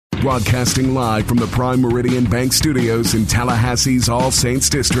Broadcasting live from the Prime Meridian Bank Studios in Tallahassee's All Saints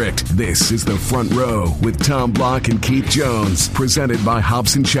District. This is The Front Row with Tom Block and Keith Jones. Presented by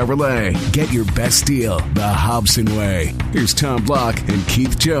Hobson Chevrolet. Get your best deal the Hobson way. Here's Tom Block and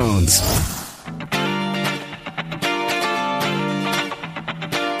Keith Jones.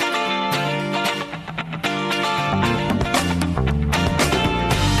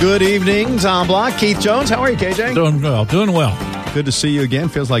 Good evening, Tom Block, Keith Jones. How are you, KJ? Doing well. Good to see you again.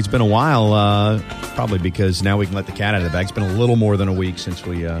 Feels like it's been a while, probably because now we can let the cat out of the bag. It's been a little more than a week since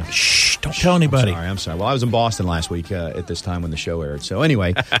we... Shh, don't tell anybody. I'm sorry. Well, I was in Boston last week at this time when the show aired. So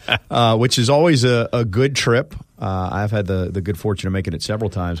anyway, which is always a good trip. I've had the good fortune of making it several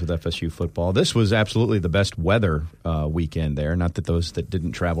times with FSU football. This was absolutely the best weather weekend there. Not that those that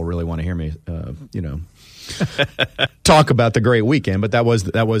didn't travel really want to hear me, talk about the great weekend, but that was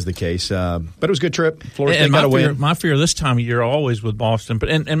the case. But it was a good trip. Florida State got a win. My fear this time of year, always with Boston, but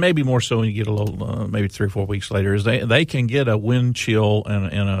and maybe more so when you get a little, maybe 3 or 4 weeks later, is they can get a wind chill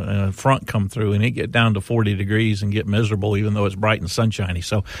and a front come through, and it get down to 40 degrees and get miserable, even though it's bright and sunshiny.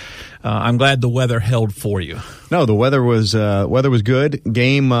 So I'm glad the weather held for you. No, the weather was good.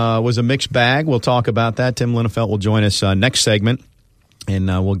 Game was a mixed bag. We'll talk about that. Tim Linnefelt will join us next segment. And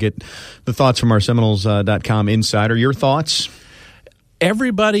we'll get the thoughts from our Seminoles.com insider. Your thoughts?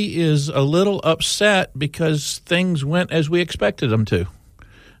 Everybody is a little upset because things went as we expected them to.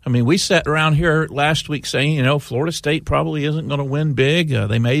 I mean, we sat around here last week saying, Florida State probably isn't going to win big.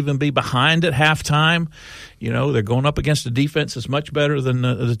 They may even be behind at halftime. They're going up against a defense that's much better than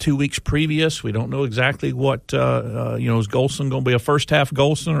the 2 weeks previous. We don't know exactly what, is Golson going to be a first-half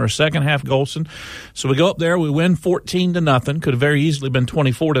Golson or a second-half Golson? So we go up there, we win 14-0. Could have very easily been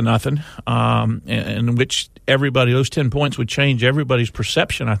 24-0, in which those 10 points would change everybody's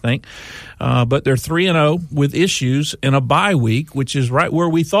perception, I think. But they're 3-0 with issues in a bye week, which is right where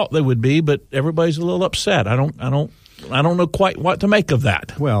we thought they would be, but everybody's a little upset. I don't know quite what to make of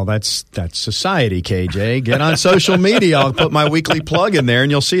that. Well, that's society, KJ. Get on social media. I'll put my weekly plug in there,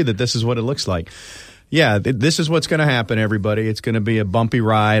 and you'll see that this is what it looks like. Yeah, this is what's going to happen, everybody. It's going to be a bumpy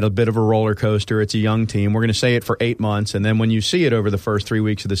ride, a bit of a roller coaster. It's a young team. We're going to say it for 8 months, and then when you see it over the first 3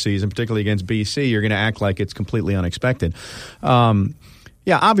 weeks of the season, particularly against BC, you're going to act like it's completely unexpected.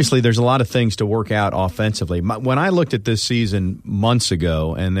 Yeah, obviously there's a lot of things to work out offensively. When I looked at this season months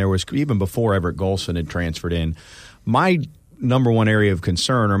ago, and there was even before Everett Golson had transferred in, my number one area of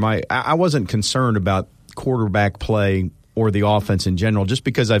concern, I wasn't concerned about quarterback play or the offense in general, just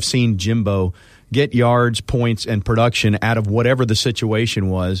because I've seen Jimbo get yards, points, and production out of whatever the situation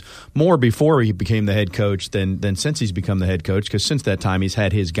was more before he became the head coach than since he's become the head coach, because since that time he's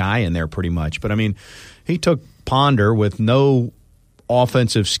had his guy in there pretty much. But, I mean, he took Ponder with no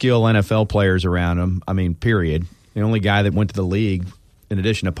offensive skill NFL players around him, period. The only guy that went to the league in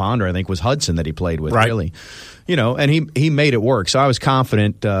addition to Ponder, I think, was Hudson that he played with, right. Really. And he made it work. So I was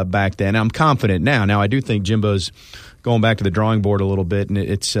confident back then. I'm confident now. Now, I do think Jimbo's going back to the drawing board a little bit, and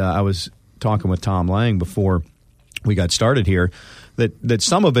it's I was talking with Tom Lang before we got started here that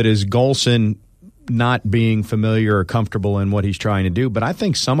some of it is Golson not being familiar or comfortable in what he's trying to do, but I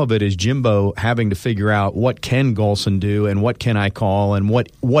think some of it is Jimbo having to figure out what can Golson do and what can I call and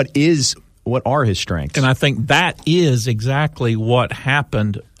what are his strengths. And I think that is exactly what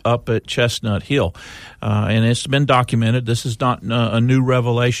happened up at Chestnut Hill. And it's been documented. This is not a new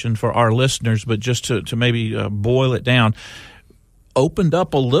revelation for our listeners, but just to maybe boil it down, opened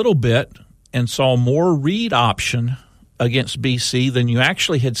up a little bit and saw more read option against BC than you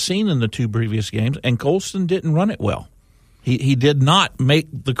actually had seen in the 2 previous games, and Golson didn't run it well. He did not make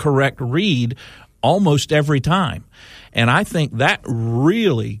the correct read almost every time. And I think that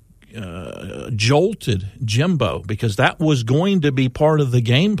really jolted Jimbo, because that was going to be part of the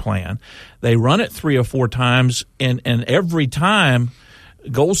game plan. They run it 3 or 4 times, and every time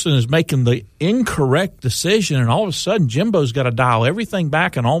Golson is making the incorrect decision, and all of a sudden Jimbo's got to dial everything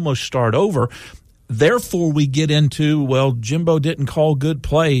back and almost start over. Therefore, we get into, Jimbo didn't call good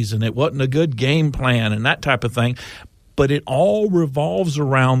plays, and it wasn't a good game plan and that type of thing. But it all revolves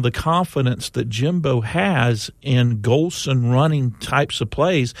around the confidence that Jimbo has in Golson running types of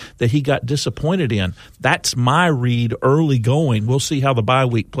plays that he got disappointed in. That's my read early going. We'll see how the bye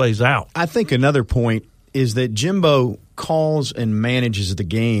week plays out. I think another point is that Jimbo calls and manages the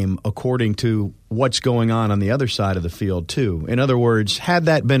game according to what's going on the other side of the field too. In other words, had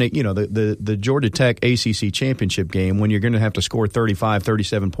that been the Georgia Tech ACC championship game when you're going to have to score 35,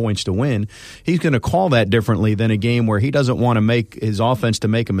 37 points to win, he's going to call that differently than a game where he doesn't want to make his offense to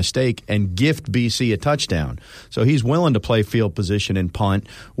make a mistake and gift BC a touchdown. So he's willing to play field position and punt,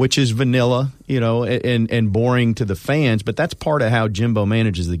 which is vanilla, and boring to the fans, but that's part of how Jimbo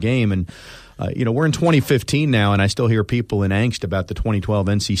manages the game. And we're in 2015 now, and I still hear people in angst about the 2012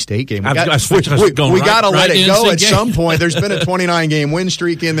 NC State game. We got to let it go at some point. There's been a 29-game win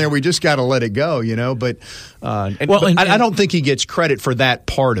streak in there. We just got to let it go, But I don't think he gets credit for that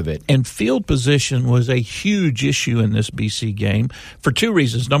part of it. And field position was a huge issue in this BC game for two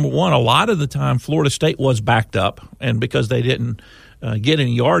reasons. Number one, a lot of the time Florida State was backed up, and because they didn't get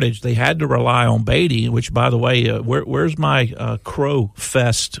any yardage, they had to rely on Beatty, which, by the way, where's my Crow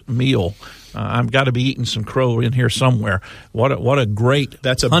Fest meal? I've got to be eating some crow in here somewhere. What a great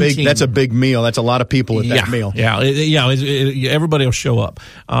that's a big meal. That's a lot of people at that meal. Everybody will show up.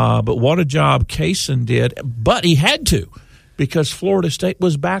 But what a job Kaysen did. But he had to, because Florida State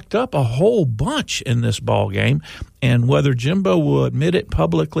was backed up a whole bunch in this ball game. And whether Jimbo will admit it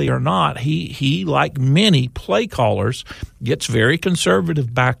publicly or not, he like many play callers, gets very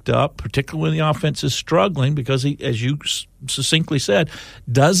conservative backed up, particularly when the offense is struggling, because he, as you succinctly said,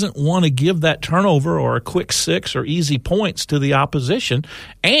 doesn't want to give that turnover or a quick six or easy points to the opposition.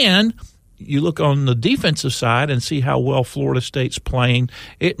 And you look on the defensive side and see how well Florida State's playing.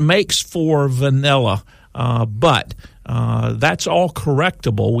 It makes for vanilla, but that's all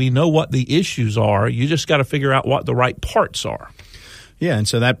correctable. We know what the issues are. You just got to figure out what the right parts are. Yeah, and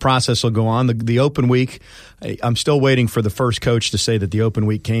so that process will go on. The open week, I'm still waiting for the first coach to say that the open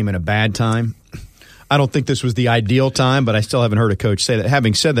week came in a bad time. I don't think this was the ideal time, but I still haven't heard a coach say that.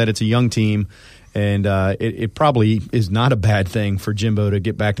 Having said that, it's a young team, and it probably is not a bad thing for Jimbo to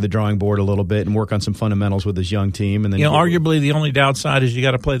get back to the drawing board a little bit and work on some fundamentals with his young team. And then, arguably the only downside is you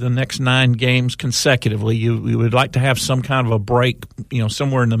got to play the next 9 games consecutively. You would like to have some kind of a break,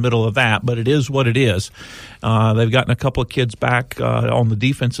 somewhere in the middle of that, but it is what it is. They've gotten a couple of kids back on the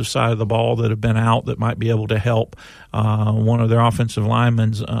defensive side of the ball that have been out that might be able to help. One of their offensive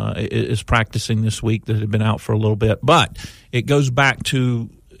linemen is practicing this week that had been out for a little bit. But it goes back to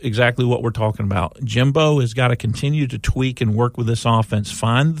exactly what we're talking about. Jimbo has got to continue to tweak and work with this offense,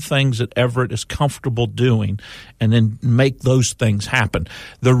 find the things that Everett is comfortable doing, and then make those things happen.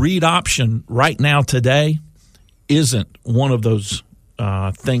 The read option right now today isn't one of those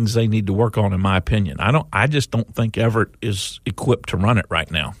things they need to work on, in my opinion. I just don't think Everett is equipped to run it right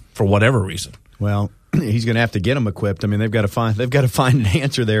now for whatever reason. Well, he's going to have to get them equipped. I mean, they've got to find an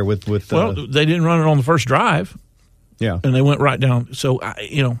answer there with. Well, they didn't run it on the first drive. Yeah, and they went right down. So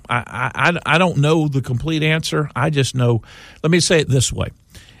I don't know the complete answer. I just know. Let me say it this way: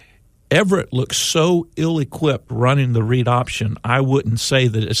 Everett looks so ill-equipped running the read option, I wouldn't say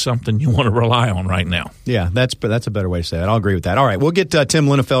that it's something you want to rely on right now. Yeah, that's a better way to say it. I'll agree with that. All right, we'll get Tim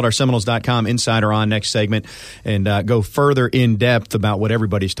Linnefeld, our Seminoles.com insider, on next segment and go further in depth about what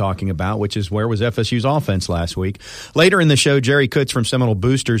everybody's talking about, which is where was FSU's offense last week. Later in the show, Jerry Kutz from Seminole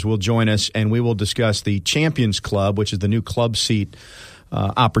Boosters will join us, and we will discuss the Champions Club, which is the new club seat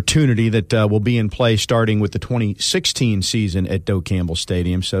opportunity that will be in play starting with the 2016 season at Doak Campbell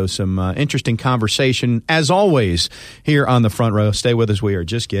Stadium. So some interesting conversation, as always, here on the Front Row. Stay with us. We are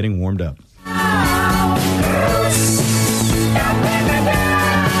just getting warmed up.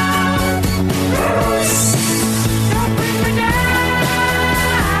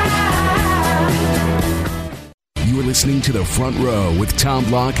 Listening to The Front Row with Tom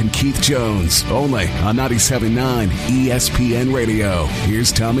Block and Keith Jones, only on 97.9 ESPN Radio.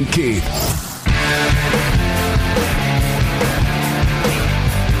 Here's Tom and Keith.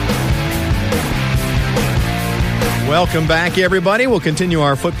 Welcome back, everybody. We'll continue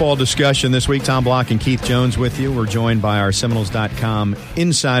our football discussion this week. Tom Block and Keith Jones with you. We're joined by our Seminoles.com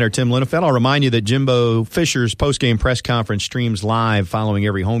insider, Tim Linnefeld. I'll remind you that Jimbo Fisher's postgame press conference streams live following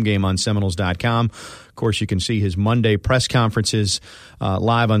every home game on Seminoles.com. Of course, you can see his Monday press conferences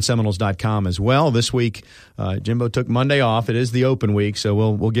live on Seminoles.com as well. This week, Jimbo took Monday off. It is the open week, so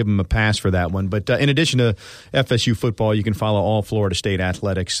we'll give him a pass for that one. But in addition to FSU football, you can follow all Florida State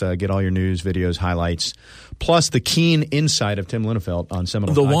athletics, get all your news, videos, highlights, plus the keen insight of Tim Linnefeld on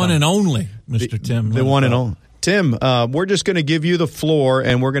Seminoles.com. The one and only, Mr. Tim Linnefeld. The one and only. Tim, we're just going to give you the floor,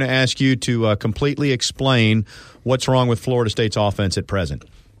 and we're going to ask you to completely explain what's wrong with Florida State's offense at present.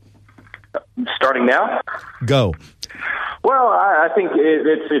 Starting now? Go. Well, I think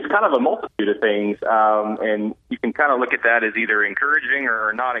it's kind of a multitude of things, and you can kind of look at that as either encouraging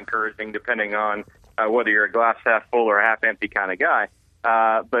or not encouraging, depending on whether you're a glass half full or a half empty kind of guy.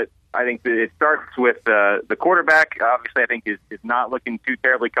 But I think that it starts with the quarterback. Obviously, I think is not looking too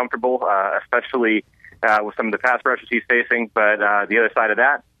terribly comfortable, especially with some of the pass rushes he's facing. But the other side of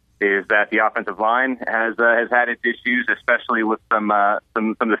that is that the offensive line has had its issues, especially with some of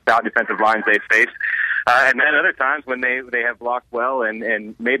the stout defensive lines they've faced. And then other times when they have blocked well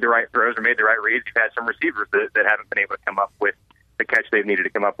and made the right throws or made the right reads, you've had some receivers that haven't been able to come up with the catch they've needed to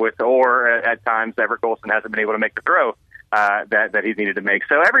come up with, or at times Everett Golson hasn't been able to make the throw that he's needed to make.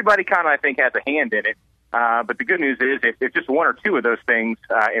 So everybody kind of, I think, has a hand in it. But the good news is if just one or two of those things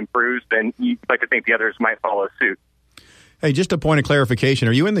improves, then you'd like to think the others might follow suit. Hey, just a point of clarification.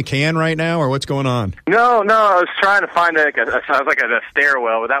 Are you in the can right now, or what's going on? No. I was trying to find a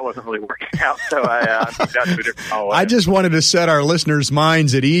stairwell, but that wasn't really working out. So I moved out to a different hallway. I just wanted to set our listeners'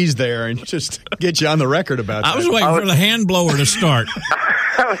 minds at ease there and just get you on the record about that. I was waiting for the hand blower to start.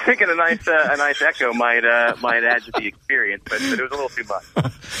 I was thinking a nice echo might add to the experience, but it was a little too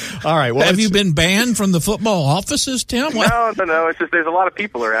much. All right. Well, have you been banned from the football offices, Tim? No. It's just there's a lot of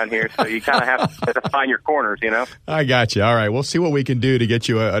people around here, so you kind of have to find your corners, you know? I got you. All right. We'll see what we can do to get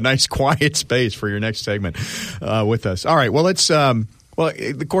you a nice quiet space for your next segment with us. All right. Well, let's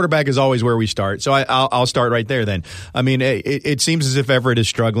the quarterback is always where we start. So I'll start right there then. I mean, it seems as if Everett is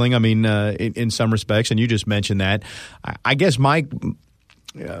struggling. I mean, in some respects, and you just mentioned that. I guess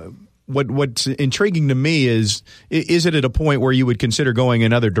what's intriguing to me is it at a point where you would consider going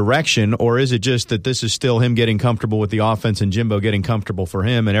another direction, or is it just that this is still him getting comfortable with the offense and Jimbo getting comfortable for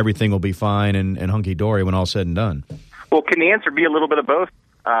him, and everything will be fine and hunky-dory when all's said and done? Well, can the answer be a little bit of both?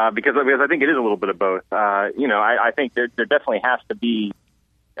 Because I think it is a little bit of both. I think there definitely has to be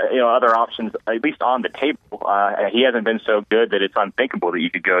other options, at least on the table. He hasn't been so good that it's unthinkable that you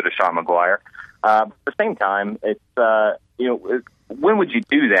could go to Sean McGuire. At the same time, it's when would you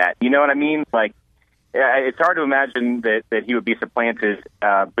do that? You know what I mean? Like, it's hard to imagine that he would be supplanted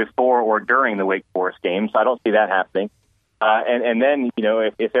before or during the Wake Forest game. So I don't see that happening. And then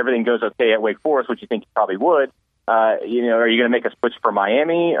if everything goes okay at Wake Forest, which you think it probably would. Are you going to make a switch for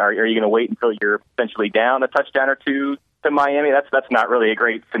Miami? Or are you going to wait until you're essentially down a touchdown or two to Miami? That's not really a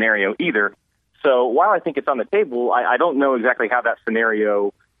great scenario either. So while I think it's on the table, I don't know exactly how that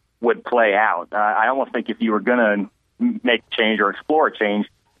scenario would play out. I almost think if you were going to make a change or explore a change,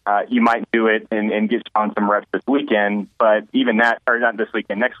 you might do it and get on some reps this weekend. But even that, or not this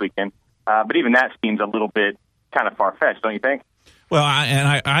weekend, next weekend. But even that seems a little bit kind of far-fetched, don't you think? Well,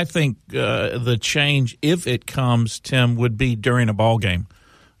 I think the change, if it comes, Tim, would be during a ball game,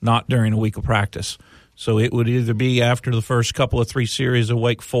 not during a week of practice. So it would either be after the first couple of 3 series of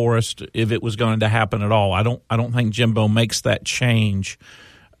Wake Forest, if it was going to happen at all. I don't think Jimbo makes that change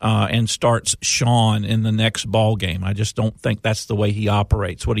and starts Sean in the next ball game. I just don't think that's the way he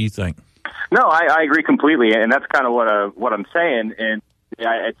operates. What do you think? No, I agree completely, and that's kind of what I'm saying. And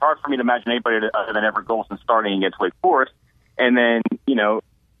it's hard for me to imagine anybody other than Everett Golson starting against Wake Forest. And then, you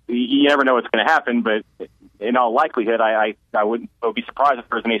never know what's going to happen, but in all likelihood, I would be surprised if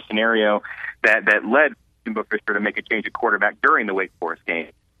there was any scenario that led Jimbo Fisher to make a change at quarterback during the Wake Forest game.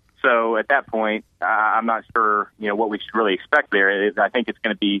 So at that point, I'm not sure, what we should really expect there. I think it's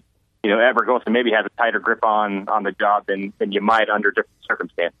going to be, Everett Golson maybe has a tighter grip on the job than you might under different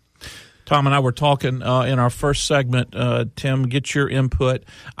circumstances. Tom and I were talking in our first segment. Tim, get your input.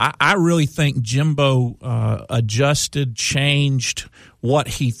 I really think Jimbo adjusted, changed what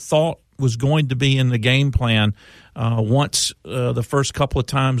he thought was going to be in the game plan once the first couple of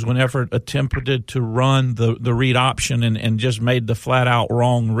times when Everett attempted to run the read option and just made the flat-out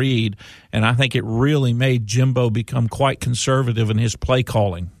wrong read. And I think it really made Jimbo become quite conservative in his play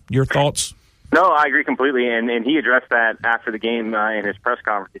calling. Your thoughts? No, I agree completely, and he addressed that after the game in his press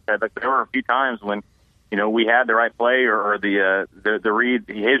conference. He said that there were a few times when, we had the right play or the read,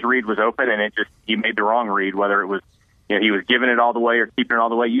 his read was open, and he made the wrong read. Whether it was, he was giving it all the way or keeping it all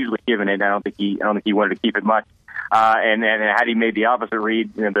the way. Usually giving it. I don't think he wanted to keep it much. And had he made the opposite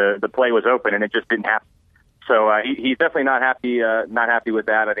read, the play was open, and it just didn't happen. So he's definitely not happy with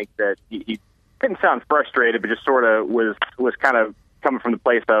that. I think that he didn't sound frustrated, but just sort of was kind of coming from the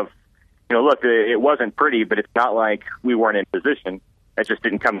place of, look, it wasn't pretty, but it's not like we weren't in position. It just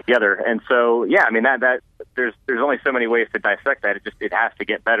didn't come together. And so, yeah, I mean, that there's only so many ways to dissect that. It has to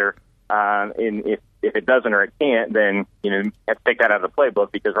get better. And if it doesn't or it can't, then, you have to take that out of the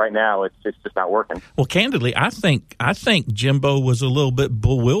playbook because right now it's just not working. Well, candidly, I think Jimbo was a little bit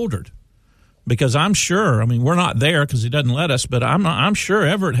bewildered because I'm sure, we're not there because he doesn't let us, but I'm sure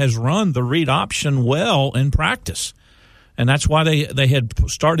Everett has run the read option well in practice. and that's why they had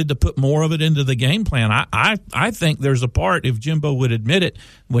started to put more of it into the game plan. I think there's a part, if Jimbo would admit it,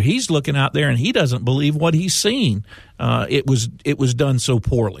 where he's looking out there and he doesn't believe what he's seen. It was done so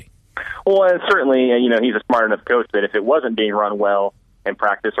poorly. Well, and certainly, he's a smart enough coach that if it wasn't being run well in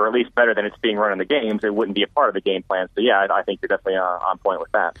practice, or at least better than it's being run in the games, it wouldn't be a part of the game plan. So, yeah, I think you're definitely on point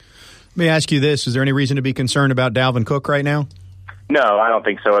with that. Let me ask you this. Is there any reason to be concerned about Dalvin Cook right now? No, I don't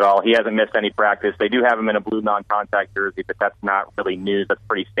think so at all. He hasn't missed any practice. They do have him in a blue non-contact jersey, but that's not really news. That's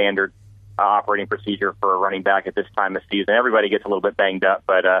pretty standard operating procedure for a running back at this time of season. Everybody gets a little bit banged up,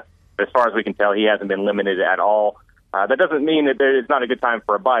 but as far as we can tell, he hasn't been limited at all. That doesn't mean that it's not a good time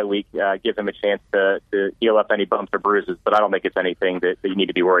for a bye week. Give him a chance to heal up any bumps or bruises, but I don't think it's anything that you need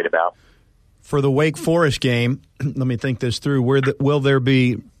to be worried about. For the Wake Forest game, let me think this through. Will there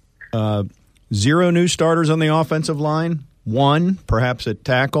be 0 new starters on the offensive line? 1, perhaps at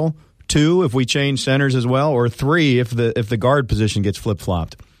tackle. 2, if we change centers as well, or 3, if the guard position gets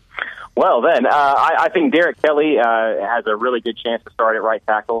flip-flopped. Well, then, I think Derek Kelly has a really good chance to start at right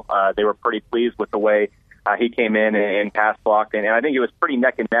tackle. They were pretty pleased with the way he came in and pass blocked, and I think it was pretty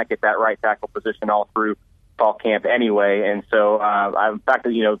neck and neck at that right tackle position all through fall camp anyway. And so, in fact,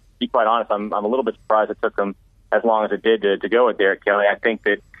 to be quite honest, I'm a little bit surprised it took them as long as it did to go with Derek Kelly. I think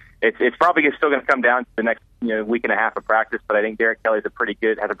that it's probably still going to come down to the next week and a half of practice, but I think Derek Kelly has a pretty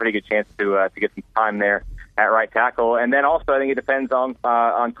good chance to get some time there at right tackle. And then also I think it depends on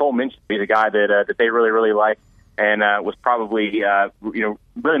Cole Minshew. He's a guy that they really, really like, and was probably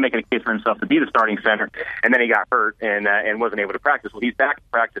really making a case for himself to be the starting center, and then he got hurt and wasn't able to practice. Well, he's back to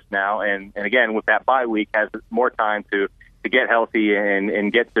practice now, and again with that bye week has more time to get healthy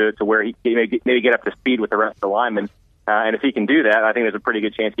and get to where he maybe get up to speed with the rest of the linemen. And if he can do that, I think there's a pretty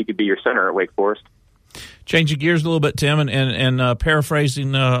good chance he could be your center at Wake Forest. Changing gears a little bit, Tim, and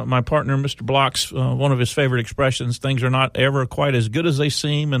paraphrasing my partner, Mr. Block's, one of his favorite expressions, things are not ever quite as good as they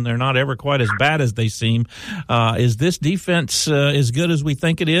seem, and they're not ever quite as bad as they seem. Is this defense as good as we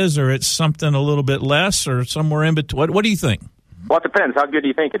think it is, or it's something a little bit less, or somewhere in between? What do you think? Well, it depends. How good do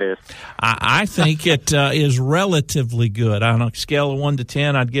you think it is? I think it is relatively good. On a scale of 1 to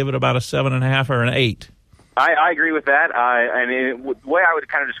 10, I'd give it about a 7.5 or an 8. I agree with that. I mean, the way I would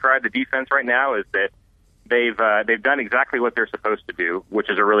kind of describe the defense right now is that they've done exactly what they're supposed to do,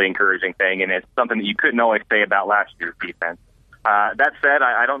 which is a really encouraging thing, and it's something that you couldn't always say about last year's defense. That said,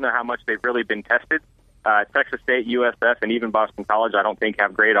 I don't know how much they've really been tested. Texas State, USF, and even Boston College, I don't think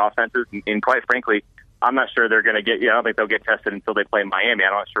have great offenses, and quite frankly, I'm not sure they're going to get. I don't think they'll get tested until they play Miami.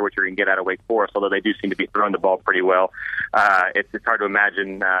 I'm not sure what you're going to get out of Wake Forest, although they do seem to be throwing the ball pretty well. It's hard to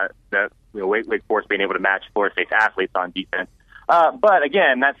imagine that Wake Forest being able to match Florida State's athletes on defense. But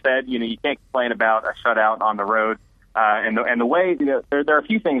again, that said, you can't complain about a shutout on the road. And the way there are a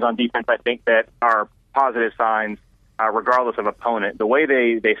few things on defense I think that are positive signs, regardless of opponent. The way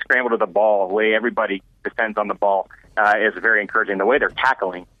they scramble to the ball, the way everybody defends on the ball, is very encouraging. The way they're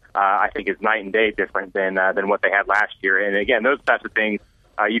tackling, I think, is night and day different than what they had last year. And again, those types of things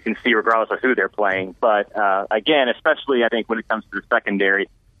you can see regardless of who they're playing. But again, especially I think when it comes to the secondary,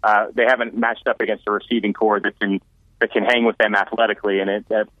 they haven't matched up against a receiving core that can hang with them athletically, and it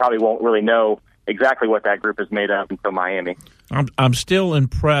probably won't really know exactly what that group is made of until Miami. I'm still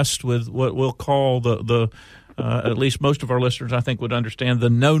impressed with what we'll call the at least most of our listeners, I think, would understand the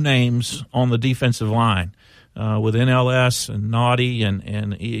no names on the defensive line. With NLS and Naughty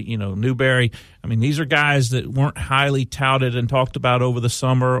and Newberry. I mean, these are guys that weren't highly touted and talked about over the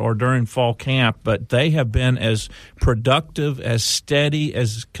summer or during fall camp, but they have been as productive, as steady,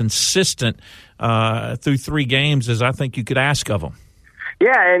 as consistent through 3 games as I think you could ask of them.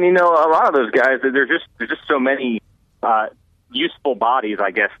 Yeah, and a lot of those guys, there's just so many useful bodies,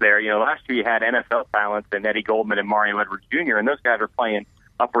 I guess. There, last year you had NFL talents and Eddie Goldman and Mario Edwards Jr., and those guys are playing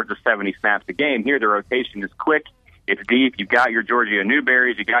upwards of 70 snaps a game. Here, the rotation is quick. It's deep. You've got your Giorgio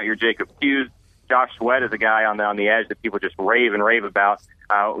Newberrys. You got your Jacob Hughes. Josh Sweat is a guy on the edge that people just rave about,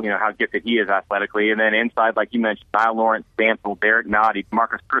 how gifted he is athletically. And then inside, like you mentioned, Kyle Lawrence, Stanfield, Derek Naughty,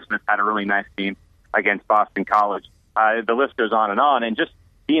 Marcus Christmas had a really nice game against Boston College. The list goes on. And just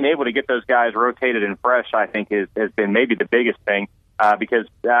being able to get those guys rotated and fresh, I think, has been maybe the biggest thing. Because,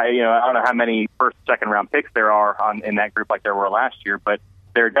 I don't know how many first, second-round picks there are in that group like there were last year, but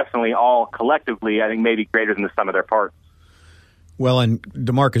they're definitely all collectively, I think, maybe greater than the sum of their parts. Well, and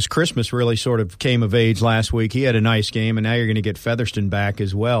DeMarcus Christmas really sort of came of age last week. He had a nice game, and now you're going to get Featherston back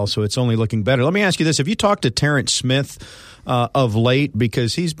as well, so it's only looking better. Let me ask you this. Have you talked to Terrence Smith of late?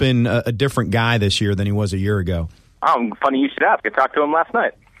 Because he's been a different guy this year than he was a year ago. Oh, funny you should ask. I talked to him last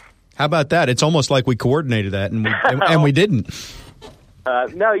night. How about that? It's almost like we coordinated that, and we didn't.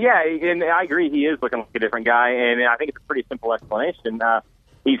 No, yeah, and I agree. He is looking like a different guy, and I think it's a pretty simple explanation.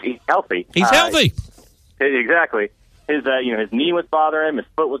 He's healthy. He's healthy. Exactly. His his knee was bothering him. His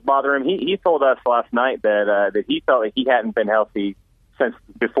foot was bothering him. He told us last night that he felt that he hadn't been healthy since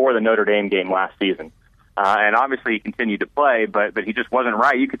before the Notre Dame game last season. And obviously he continued to play, but he just wasn't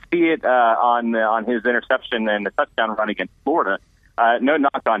right. You could see it on his interception and the touchdown run against Florida. No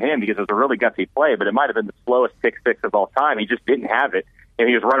knock on him because it was a really gutsy play, but it might have been the slowest pick six of all time. He just didn't have it, and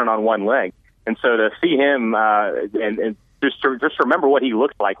he was running on one leg. And so to see him and just remember what he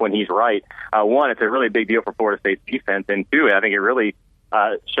looks like when he's right. One, it's a really big deal for Florida State's defense, and two, I think it really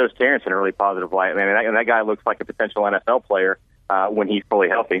shows Terrence in a really positive light. I mean, that guy looks like a potential NFL player when he's fully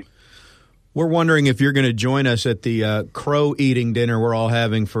healthy. We're wondering if you're going to join us at the crow-eating dinner we're all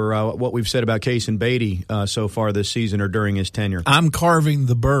having for what we've said about Case and Beatty so far this season or during his tenure. I'm carving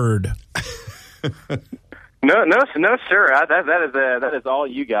the bird. No, sir. That is all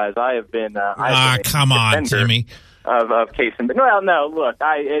you guys. I have been. Come on, Timmy. Of Case and well, no. Look,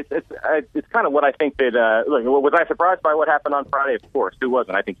 it's kind of what I think that. Look, was I surprised by what happened on Friday? Of course, who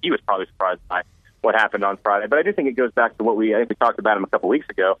wasn't? I think he was probably surprised by what happened on Friday. But I do think it goes back to what I think we talked about him a couple weeks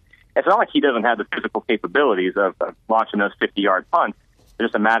ago. It's not like he doesn't have the physical capabilities of launching those 50-yard punts. It's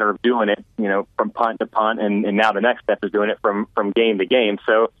just a matter of doing it, from punt to punt, and now the next step is doing it from game to game.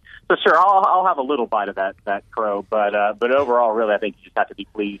 So sure, I'll have a little bite of that crow, but overall, really, I think you just have to be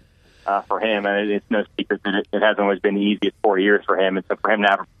pleased for him, and it's no secret that it hasn't always been the easiest 4 years for him, and so for him to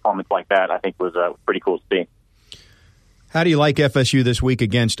have a performance like that, I think was pretty cool to see. How do you like FSU this week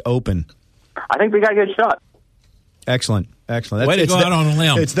against Open? I think we got a good shot. Excellent. Way to go out on a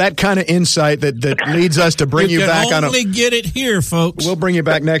limb. It's that kind of insight that leads us to bring you back on. You can only get it here, folks. We'll bring you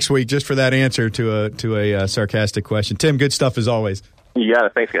back next week just for that answer to a sarcastic question. Tim, good stuff as always. You got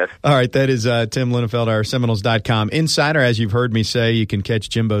it. Thanks, guys. All right, that is Tim Linefeld, our Seminoles.com insider. As you've heard me say, you can catch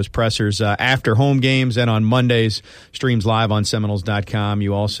Jimbo's pressers after home games and on Mondays, streams live on Seminoles.com.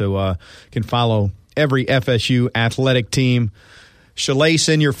 You also can follow every FSU athletic team. Shalace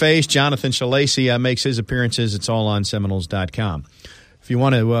in your face. Jonathan Shalace makes his appearances. It's all on Seminoles.com. If you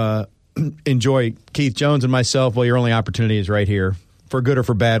want to enjoy Keith Jones and myself, well, your only opportunity is right here, for good or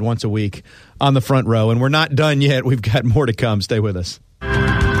for bad, once a week on the front row. And we're not done yet. We've got more to come. Stay with us. We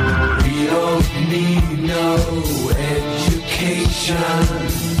don't need no education.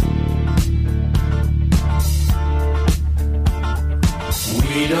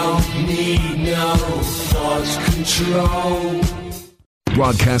 We don't need no thought control.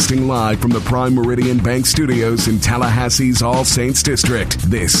 Broadcasting live from the Prime Meridian Bank Studios in Tallahassee's All Saints District.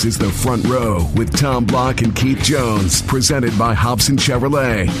 This is The Front Row with Tom Block and Keith Jones, presented by Hobson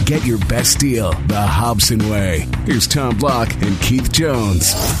Chevrolet. Get your best deal the Hobson way. Here's Tom Block and Keith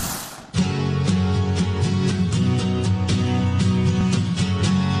Jones.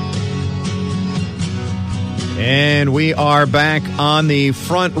 And we are back on the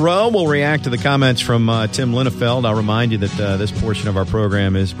front row. We'll react to the comments from Tim Linefeld. I'll remind you that this portion of our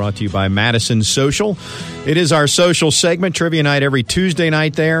program is brought to you by Madison Social. It is our social segment, trivia night every Tuesday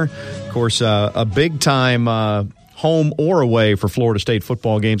night there. Of course, a big-time home or away for Florida State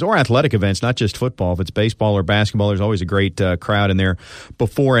football games or athletic events, not just football. If it's baseball or basketball, there's always a great crowd in there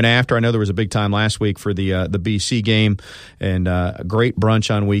before and after. I know there was a big time last week for the BC game, and a great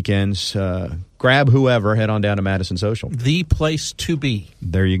brunch on weekends. Grab whoever, head on down to Madison Social. The place to be.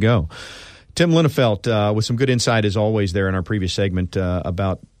 There you go. Tim Linefeld with some good insight, as always, there in our previous segment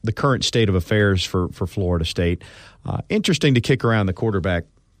about the current state of affairs for Florida State. Interesting to kick around the quarterback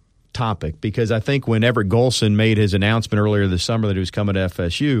topic, because I think when Everett Golson made his announcement earlier this summer that he was coming to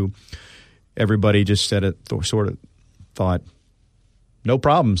FSU, everybody just said it, sort of thought, no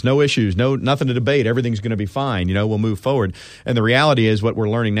problems, no issues, nothing to debate. Everything's going to be fine. We'll move forward. And the reality is, what we're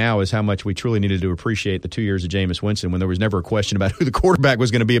learning now is how much we truly needed to appreciate the 2 years of Jameis Winston, when there was never a question about who the quarterback was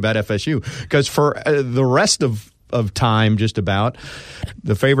going to be about FSU. Because for the rest of time, just about,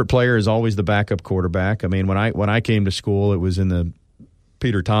 the favorite player is always the backup quarterback. I mean, when I came to school, it was in the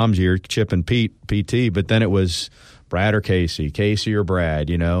Peter Tom's year, Chip and Pete, PT, but then it was Brad or Casey or Brad,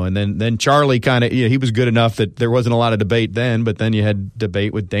 and then Charlie kind of, he was good enough that there wasn't a lot of debate then, but then you had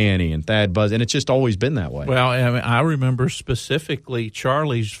debate with Danny and Thad Buzz, and it's just always been that way. Well, I remember specifically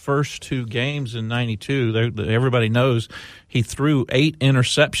Charlie's first two games in '92. Everybody knows he threw 8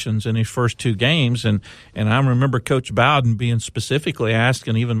 interceptions in his first 2 games, and I remember Coach Bowden being specifically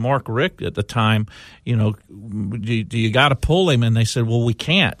asking even Mark Richt at the time, do you got to pull him? And they said, well, we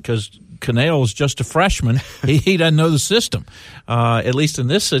can't, because Cannell is just a freshman. He doesn't know the system. At least in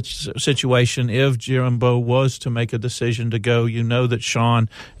this situation, if Jimbo was to make a decision to go, you know that Sean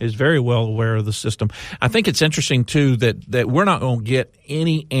is very well aware of the system. I think it's interesting, too, that we're not going to get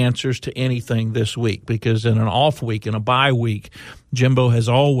any answers to anything this week, because in an off week, in a bye week, Jimbo has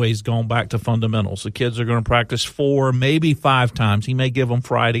always gone back to fundamentals. The kids are going to practice 4, maybe 5 times. He may give them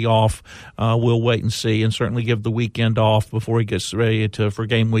Friday off. We'll wait and see, and certainly give the weekend off before he gets ready for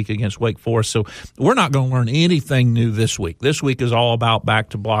game week against Wake Forest. So we're not going to learn anything new this week. This week is all about back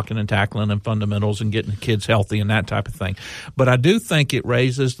to blocking and tackling and fundamentals and getting the kids healthy and that type of thing. But I do think it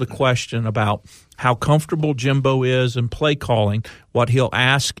raises the question about how comfortable Jimbo is in play calling, what he'll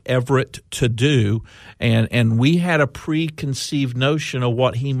ask Everett to do, and we had a preconceived notion of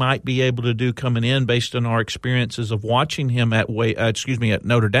what he might be able to do coming in based on our experiences of watching him at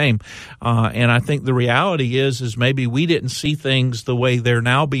Notre Dame, and I think the reality is maybe we didn't see things the way they're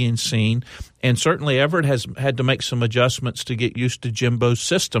now being seen. And certainly Everett has had to make some adjustments to get used to Jimbo's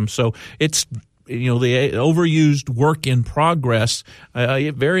system. So it's the overused work in progress.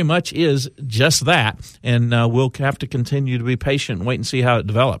 It very much is just that, and we'll have to continue to be patient and wait and see how it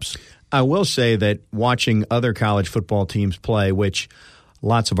develops. I will say that watching other college football teams play, which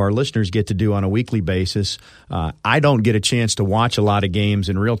lots of our listeners get to do on a weekly basis, I don't get a chance to watch a lot of games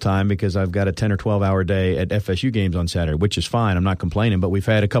in real time because I've got a 10 or 12-hour day at FSU games on Saturday, which is fine. I'm not complaining, but we've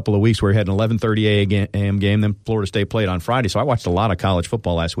had a couple of weeks where we had an 11:30 a.m. game, then Florida State played on Friday, so I watched a lot of college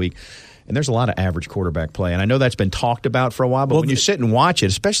football last week. And there's a lot of average quarterback play. And I know that's been talked about for a while, but when you sit and watch it,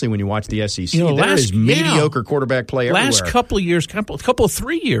 especially when you watch the SEC, there is mediocre quarterback play everywhere. Last couple of years, couple of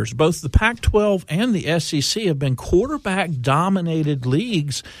 3 years, both the Pac-12 and the SEC have been quarterback-dominated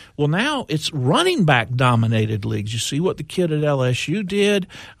leagues. Well, now it's running back-dominated leagues. You see what the kid at LSU did.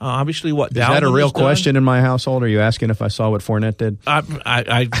 Obviously, what Dalvin is that a real done. question in my household? Are you asking if I saw what Fournette did?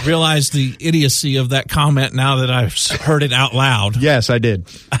 I realize the idiocy of that comment now that I've heard it out loud. Yes, I did.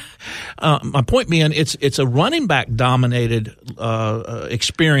 My point being, it's a running back dominated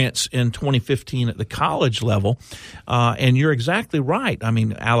experience in 2015 at the college level, and you're exactly right. I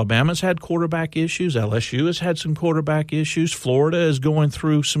mean, Alabama's had quarterback issues. LSU has had some quarterback issues. Florida is going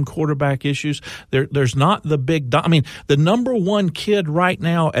through some quarterback issues. There's not the big. The number one kid right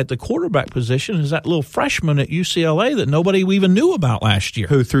now at the quarterback position is that little freshman at UCLA that nobody even knew about last year,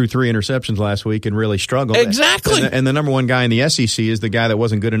 who threw 3 interceptions last week and really struggled. Exactly. And the number one guy in the SEC is the guy that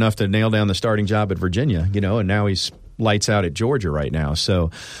wasn't good enough to nail down the starting job at Virginia, and now he's lights out at Georgia right now. So,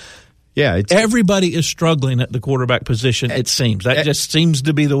 yeah. Everybody is struggling at the quarterback position, it seems. That just seems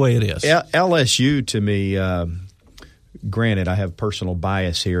to be the way it is. LSU, to me, granted, I have personal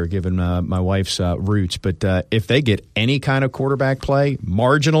bias here given my wife's roots, but if they get any kind of quarterback play,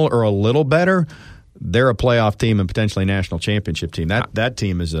 marginal or a little better, they're a playoff team and potentially national championship team. That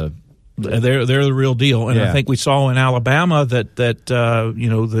team is a... They're the real deal, and I think we saw in Alabama that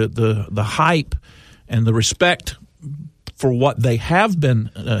the hype and the respect for what they have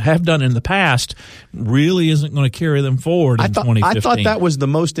done in the past really isn't going to carry them forward in 2015. I thought that was the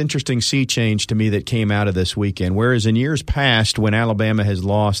most interesting sea change to me that came out of this weekend. Whereas in years past, when Alabama has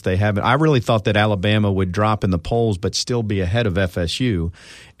lost, they haven't. I really thought that Alabama would drop in the polls but still be ahead of FSU.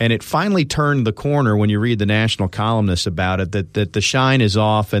 And it finally turned the corner when you read the national columnists about it, that the shine is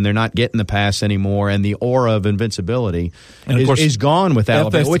off and they're not getting the pass anymore, and the aura of invincibility is gone with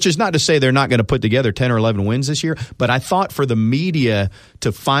Alabama, which is not to say they're not going to put together 10 or 11 wins this year, but I thought for the media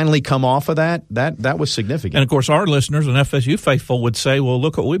to finally come off of that was significant. And, of course, our listeners and FSU faithful would say, well,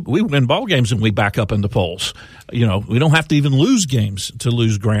 look, we win ball games and we back up in the polls. We don't have to even lose games to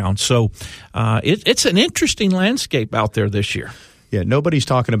lose ground. So it's an interesting landscape out there this year. Yeah, nobody's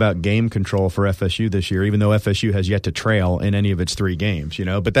talking about game control for FSU this year, even though FSU has yet to trail in any of its 3 games,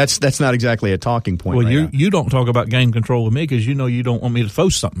 But that's not exactly a talking point. Well, you don't talk about game control with me because you don't want me to throw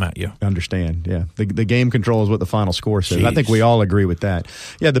something at you. Understand, yeah. The game control is what the final score says. Jeez. I think we all agree with that.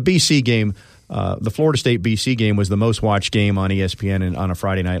 Yeah, the BC game, the Florida State-BC game was the most watched game on ESPN on a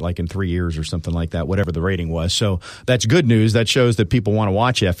Friday night like in 3 years or something like that, whatever the rating was. So that's good news. That shows that people want to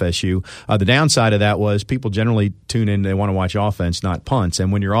watch FSU. The downside of that was people generally tune in, they want to watch offense, not punts.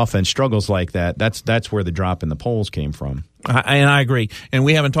 And when your offense struggles like that, that's where the drop in the polls came from. And I agree. And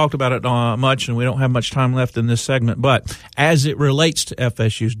we haven't talked about it much, and we don't have much time left in this segment. But as it relates to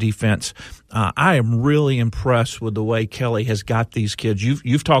FSU's defense, I am really impressed with the way Kelly has got these kids.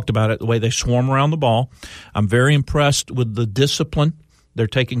 You've talked about it, the way they swarm around the ball. I'm very impressed with the discipline They're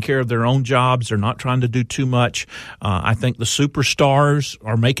taking care of their own jobs. They're not trying to do too much. I think the superstars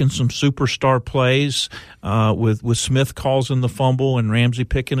are making some superstar plays with Smith causing the fumble and Ramsey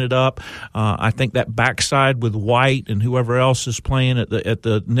picking it up. I think that backside with White and whoever else is playing at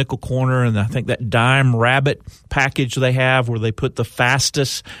the nickel corner, and I think that dime rabbit package they have where they put the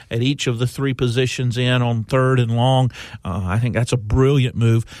fastest at each of the three positions in on third and long. I think that's a brilliant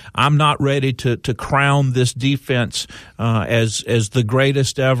move. I'm not ready to crown this defense as the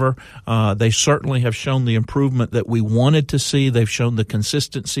greatest ever. They certainly have shown the improvement that we wanted to see. They've shown the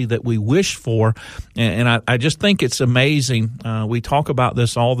consistency that we wished for, and I just think it's amazing. We talk about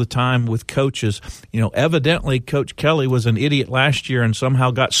this all the time with coaches. Evidently Coach Kelly was an idiot last year and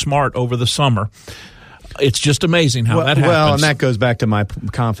somehow got smart over the summer. It's just amazing how that happens. Well, and that goes back to my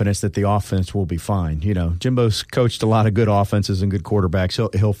confidence that the offense will be fine. Jimbo's coached a lot of good offenses and good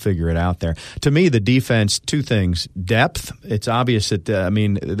quarterbacks. He'll figure it out there. To me, the defense, two things. Depth. It's obvious that,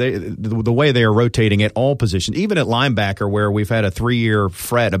 the way they are rotating at all positions, even at linebacker where we've had a 3-year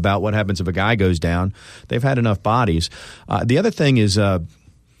fret about what happens if a guy goes down, they've had enough bodies. The other thing is I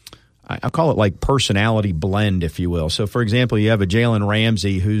call it like personality blend, if you will. So, for example, you have a Jalen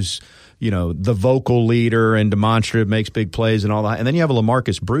Ramsey who's the vocal leader and demonstrative, makes big plays and all that. And then you have a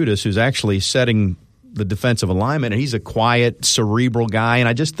LaMarcus Brutus who's actually setting the defensive alignment, and he's a quiet, cerebral guy, and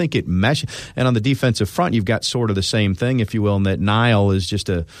I just think it meshes. And on the defensive front, you've got sort of the same thing, if you will, in that Niall is just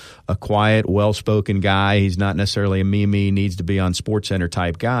a quiet, well-spoken guy. He's not necessarily a needs to be on SportsCenter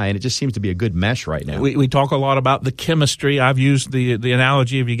type guy, and it just seems to be a good mesh right now. We talk a lot about the chemistry. I've used the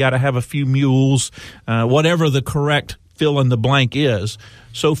analogy of you got to have a few mules, whatever the correct fill-in-the-blank is.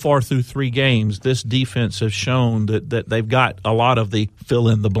 So far through 3 games, this defense has shown that they've got a lot of the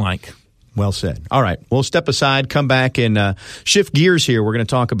fill-in-the-blank. Well said. All right. We'll step aside, come back, and shift gears here. We're going to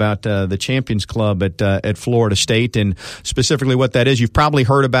talk about the Champions Club at Florida State and specifically what that is. You've probably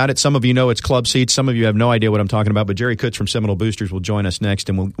heard about it. Some of you know it's club seats. Some of you have no idea what I'm talking about. But Jerry Kutz from Seminole Boosters will join us next,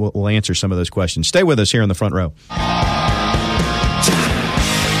 and we'll answer some of those questions. Stay with us here in the front row.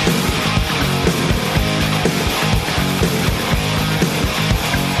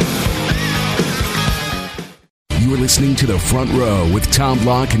 You're listening to The Front Row with Tom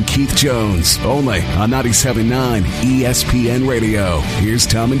Block and Keith Jones, only on 97.9 ESPN Radio. Here's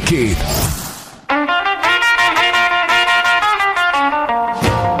Tom and Keith.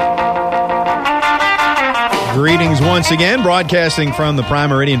 Greetings once again, broadcasting from the Prime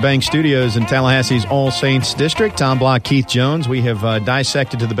Meridian Bank Studios in Tallahassee's All Saints District. Tom Block, Keith Jones. We have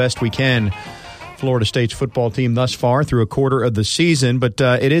dissected to the best we can Florida State's football team thus far through a quarter of the season, but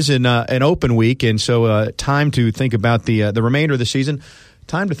it is an open week, and so time to think about the remainder of the season.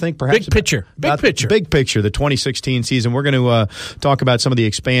 Time to think perhaps big picture, the 2016 season. We're going to talk about some of the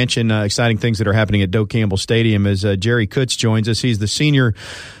expansion, exciting things that are happening at Doak Campbell Stadium as Jerry Kutz joins us. He's the Senior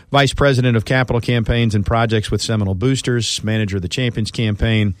Vice President of Capital Campaigns and Projects with Seminole Boosters, manager of the Champions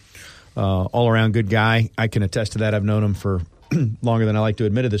Campaign, all-around good guy. I can attest to that. I've known him for longer than I like to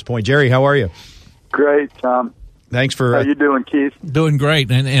admit at this point. Jerry, how are you? Great, Tom. Thanks for. How you doing, Keith? Doing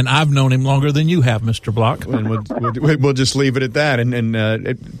great, and I've known him longer than you have, Mr. Block. And we'll just leave it at that, and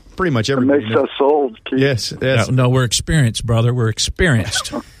pretty much everybody. It makes us old, Keith. Yes. No, we're experienced, brother. We're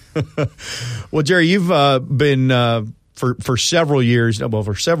experienced. Well, Jerry, you've been for several years. Well,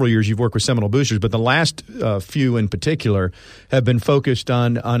 for several years, you've worked with Seminole Boosters, but the last few in particular have been focused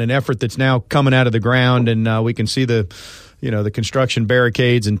on an effort that's now coming out of the ground, and we can see the construction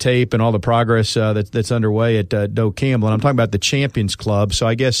barricades and tape and all the progress that's underway at Doak Campbell. And I'm talking about the Champions Club. So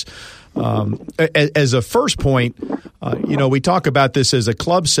I guess as a first point, we talk about this as a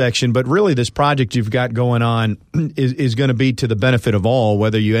club section, but really this project you've got going on is going to be to the benefit of all,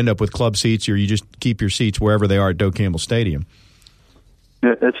 whether you end up with club seats or you just keep your seats wherever they are at Doak Campbell Stadium.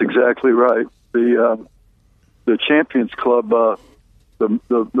 Yeah, that's exactly right. The Champions Club,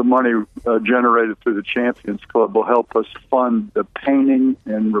 the money generated through the Champions Club will help us fund the painting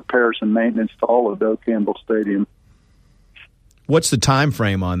and repairs and maintenance to all of Doak Campbell Stadium. What's the time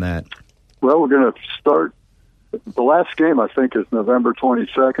frame on that? Well, we're going to start. The last game, I think, is November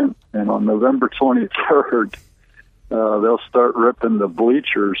 22nd, and on November 23rd, they'll start ripping the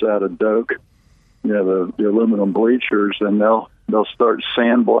bleachers out of Doak, the aluminum bleachers, and they'll start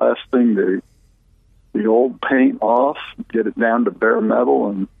sandblasting the old paint off, get it down to bare metal,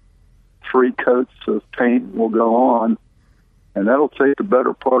 and 3 coats of paint will go on. And that'll take the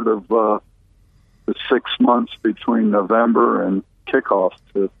better part of the 6 months between November and kickoff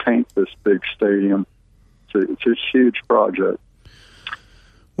to paint this big stadium. It's a huge project.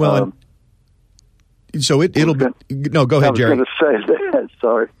 Well, so it'll be... No, go ahead, Jerry. I was going to say that.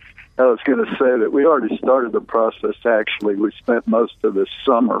 Sorry. I was going to say that we already started the process, actually. We spent most of this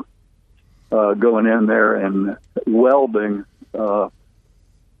summer going in there and welding. A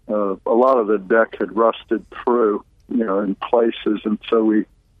lot of the deck had rusted through, in places, and so we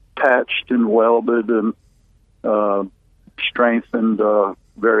patched and welded and strengthened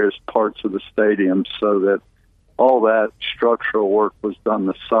various parts of the stadium so that all that structural work was done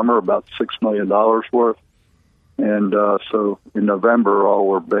this summer, about $6 million worth. And so in November,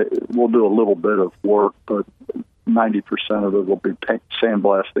 we'll do a little bit of work, but 90% of it will be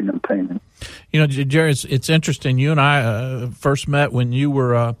sandblasting and painting. Jerry, it's interesting. You and I first met when you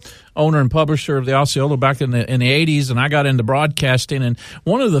were owner and publisher of the Osceola back in the 80s, and I got into broadcasting. And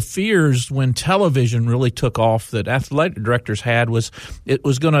one of the fears when television really took off that athletic directors had was it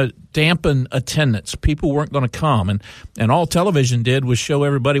was going to dampen attendance. People weren't going to come. And all television did was show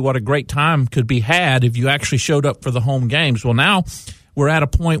everybody what a great time could be had if you actually showed up for the home games. Well, now we're at a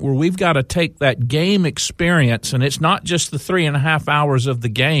point where we've got to take that game experience, and it's not just the 3.5 hours of the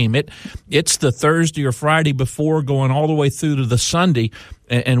game. It's the Thursday or Friday before going all the way through to the Sunday,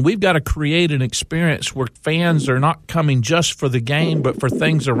 and we've got to create an experience where fans are not coming just for the game but for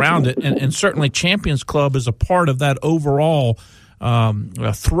things around it, and certainly Champions Club is a part of that overall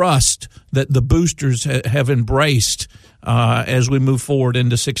thrust that the boosters have embraced as we move forward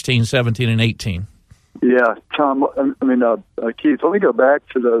into 16, 17, and 18. Yeah, Tom, Keith, let me go back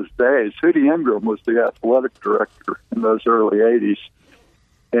to those days. Hootie Ingram was the athletic director in those early 80s.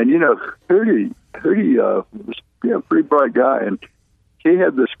 And, Hootie was a pretty bright guy, and he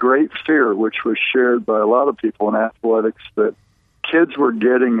had this great fear, which was shared by a lot of people in athletics, that kids were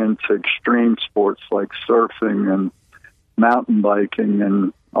getting into extreme sports like surfing and mountain biking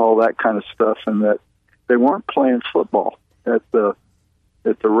and all that kind of stuff, and that they weren't playing football at the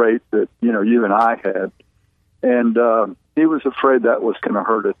rate that, you and I had. And he was afraid that was going to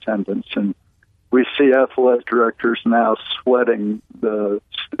hurt attendance. And we see athletic directors now sweating the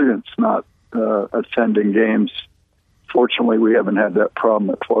students not attending games. Fortunately, we haven't had that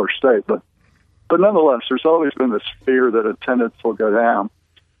problem at Florida State. But nonetheless, there's always been this fear that attendance will go down.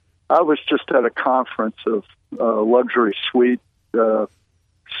 I was just at a conference of luxury suite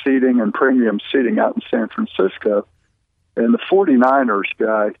seating and premium seating out in San Francisco. And the 49ers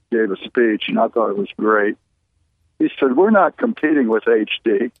guy gave a speech, and I thought it was great. He said, we're not competing with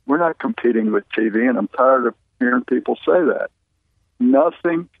HD. We're not competing with TV, and I'm tired of hearing people say that.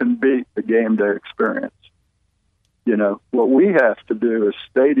 Nothing can beat the game day experience. What we have to do as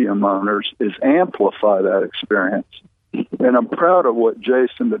stadium owners is amplify that experience. And I'm proud of what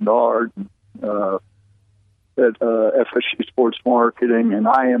Jason Bedard at FSU Sports Marketing and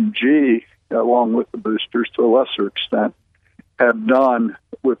IMG, along with the boosters to a lesser extent, have done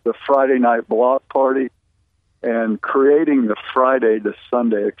with the Friday night block party and creating the Friday to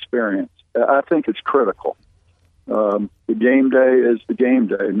Sunday experience. I think it's critical. The game day is the game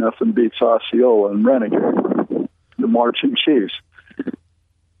day. Nothing beats Osceola and Renegade, the Marching Chiefs.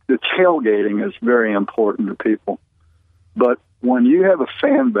 The tailgating is very important to people. But when you have a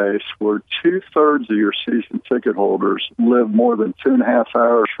fan base where 2/3 of your season ticket holders live more than 2.5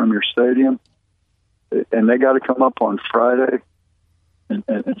 hours from your stadium, and they got to come up on Friday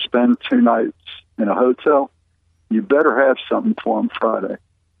and spend 2 nights in a hotel, you better have something for them Friday.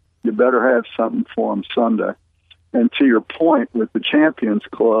 You better have something for them Sunday. And to your point with the Champions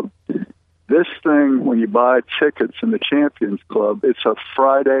Club, this thing, when you buy tickets in the Champions Club, it's a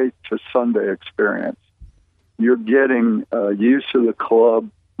Friday to Sunday experience. You're getting use of the club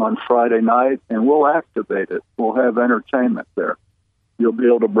on Friday night, and we'll activate it. We'll have entertainment there. You'll be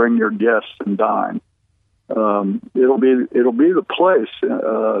able to bring your guests and dine. It'll be the place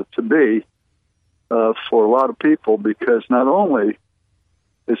to be for a lot of people, because not only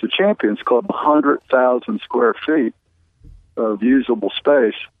is the Champions Club 100,000 square feet of usable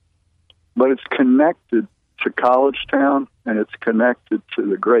space, but it's connected to College Town, and it's connected to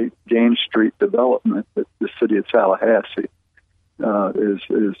the great Gaines Street development that the city of Tallahassee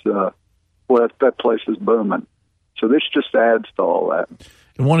that place is booming. So this just adds to all that.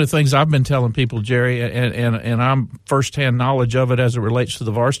 And one of the things I've been telling people, Jerry, and I'm firsthand knowledge of it as it relates to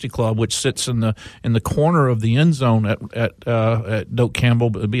the Varsity Club, which sits in the corner of the end zone at Doak Campbell,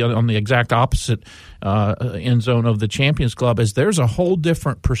 but be on the exact opposite end zone of the Champions Club, is there's a whole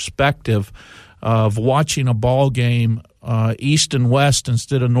different perspective of watching a ball game east and west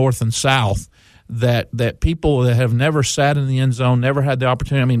instead of north and south. That people that have never sat in the end zone, never had the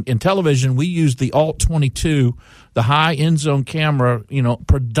opportunity. I mean, in television, we use the Alt-22, the high end zone camera,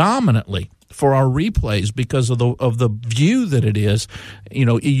 predominantly for our replays because of the view that it is.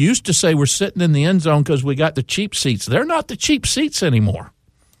 It used to say we're sitting in the end zone because we got the cheap seats. They're not the cheap seats anymore.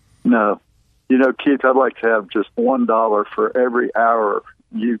 No. You know, Keith, I'd like to have just $1 for every hour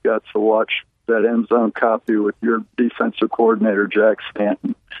you got to watch that end zone copy with your defensive coordinator, Jack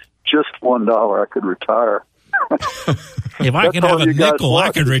Stanton. Just $1, I could retire. If I could have a nickel,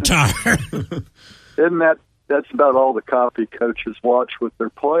 I could retire. That's about all the copy coaches watch with their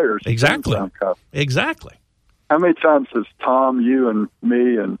players. Exactly. Exactly. How many times has Tom, you and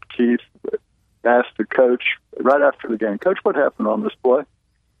me and Keith asked the coach right after the game, Coach, what happened on this play?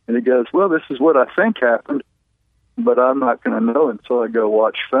 And he goes, well, this is what I think happened, but I'm not going to know until I go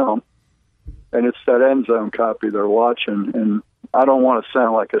watch film. And it's that end zone copy they're watching. And I don't want to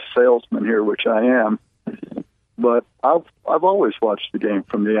sound like a salesman here, which I am, but I've always watched the game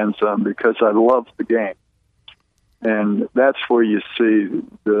from the end zone because I love the game. And that's where you see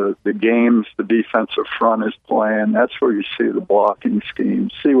the games the defensive front is playing. That's where you see the blocking scheme,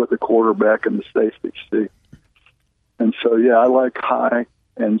 see what the quarterback and the safety see. And so, yeah, I like high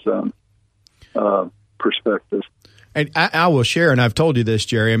end zone perspective. And I will share, and I've told you this,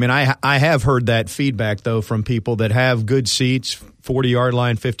 Jerry. I mean, I have heard that feedback, though, from people that have good seats, 40-yard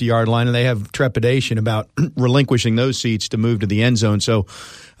line, 50-yard line, and they have trepidation about relinquishing those seats to move to the end zone. So,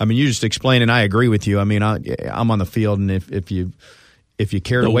 I mean, you just explained, and I agree with you. I mean, I'm on the field, and if you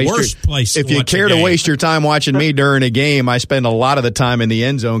care to waste your time watching me during a game, I spend a lot of the time in the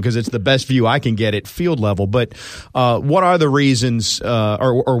end zone because it's the best view I can get at field level. But what are the reasons,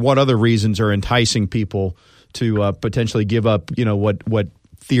 or what other reasons are enticing people to potentially give up, you know, what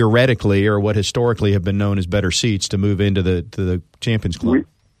theoretically or what historically have been known as better seats to move into the Champions Club?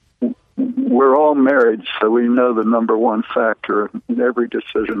 We're all married, so we know the number one factor in every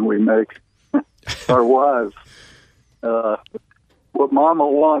decision we make. Our wives. What Mama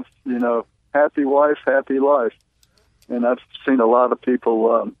wants, you know, happy wife, happy life. And I've seen a lot of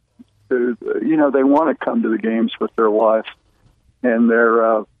people who, you know, they want to come to the games with their wife, and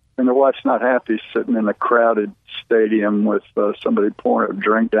their wife's not happy sitting in a crowded stadium with somebody pouring a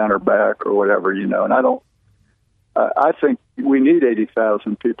drink down her back or whatever, you know. And I think we need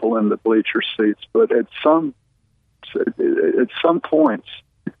 80,000 people in the bleacher seats, but at some points,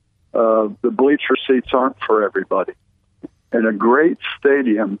 the bleacher seats aren't for everybody. And a great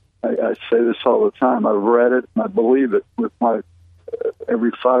stadium, I say this all the time, I've read it and I believe it with my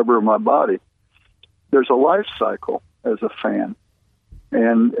every fiber of my body. There's a life cycle as a fan.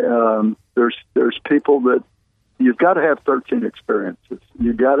 And there's people that you've got to have 13 experiences.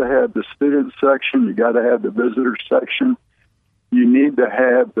 You've got to have the student section. You've got to have the visitor section. You need to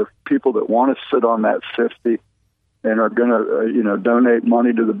have the people that want to sit on that 50 and are going to, donate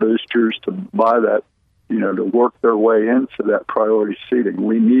money to the boosters to buy that, to work their way into that priority seating.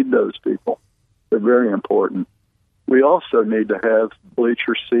 We need those people. They're very important. We also need to have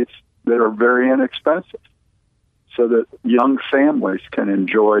bleacher seats that are very inexpensive, so that young families can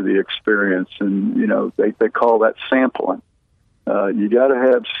enjoy the experience. And, they call that sampling. You got to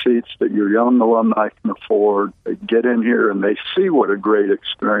have seats that your young alumni can afford. They get in here and they see what a great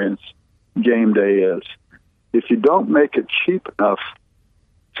experience game day is. If you don't make it cheap enough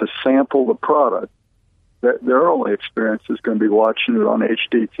to sample the product, their only experience is going to be watching it on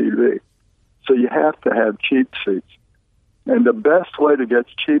HD TV. So you have to have cheap seats. And the best way to get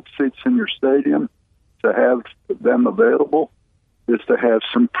cheap seats in your stadium, to have them available, is to have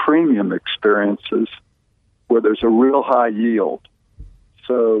some premium experiences where there's a real high yield.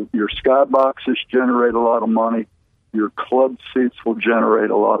 So your skyboxes generate a lot of money. Your club seats will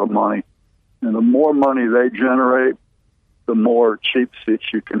generate a lot of money. And the more money they generate, the more cheap seats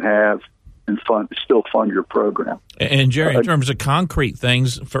you can have and still fund your program. And, Jerry, in terms of concrete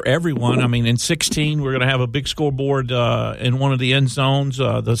things for everyone, I mean, in 16, we're going to have a big scoreboard in one of the end zones.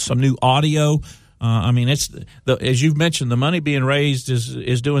 There's some new audio. As you've mentioned, the money being raised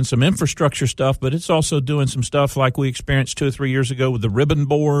is doing some infrastructure stuff, but it's also doing some stuff like we experienced 2 or 3 years ago with the ribbon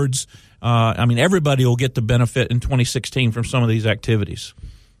boards. Everybody will get the benefit in 2016 from some of these activities.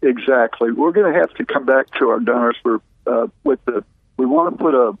 Exactly. We're going to have to come back to our donors. We want to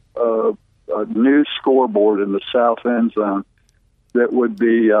put a new scoreboard in the south end zone that would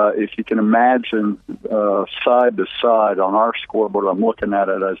be, if you can imagine, side to side on our scoreboard. I'm looking at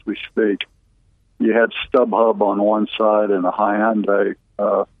it as we speak. You had StubHub on one side and a Hyundai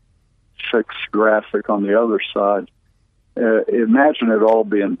fixed graphic on the other side. Imagine it all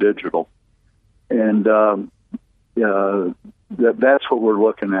being digital. And that's what we're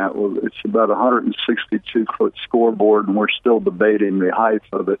looking at. It's about a 162-foot scoreboard, and we're still debating the height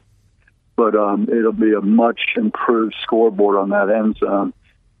of it. But it'll be a much improved scoreboard on that end zone.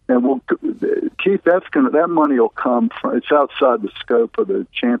 And Keith, that money will come from. It's outside the scope of the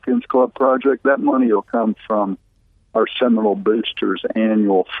Champions Club project. That money will come from our Seminole Boosters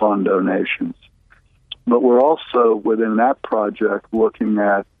annual fund donations. But we're also, within that project, looking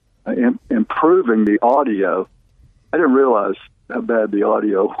at improving the audio. I didn't realize how bad the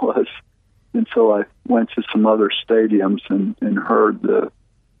audio was until I went to some other stadiums and heard the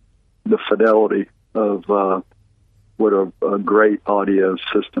fidelity of what a great audio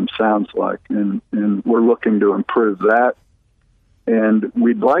system sounds like. And we're looking to improve that. And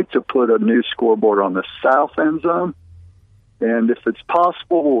we'd like to put a new scoreboard on the south end zone. And if it's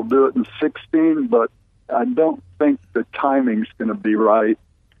possible, we'll do it in 16, but I don't think the timing's going to be right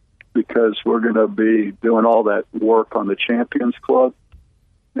because we're going to be doing all that work on the Champions Club.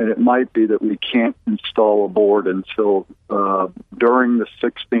 And it might be that we can't install a board until during the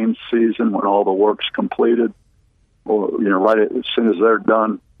 16th season when all the work's completed, or right as soon as they're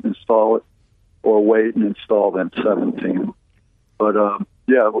done, install it, or wait and install them 17. But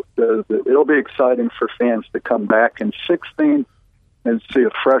it'll be exciting for fans to come back in 16 and see a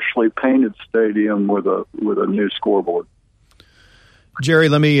freshly painted stadium with a new scoreboard. Jerry,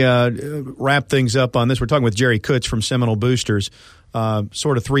 let me wrap things up on this. We're talking with Jerry Kutz from Seminole Boosters.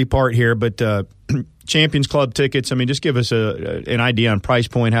 Sort of three-part here, but Champions Club tickets, I mean, just give us an idea on price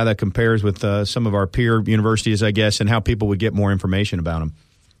point, how that compares with some of our peer universities, I guess, and how people would get more information about them.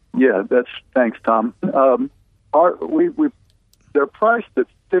 Yeah, thanks, Tom. They're priced at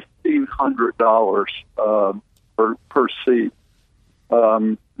 $1,500 per seat.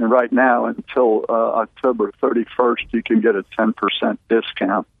 And right now, until October 31st, you can get a 10%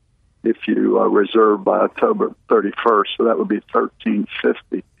 discount if you reserve by October 31st. So that would be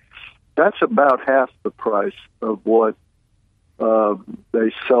 $1,350. That's about half the price of what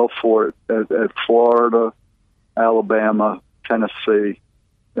they sell for it at Florida, Alabama, Tennessee,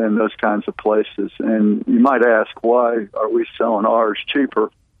 and those kinds of places. And you might ask, why are we selling ours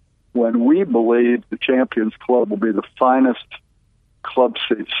cheaper when we believe the Champions Club will be the finest club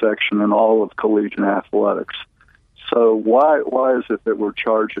seat section in all of collegiate athletics? So why is it that we're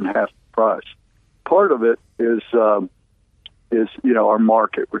charging half the price? Part of it is our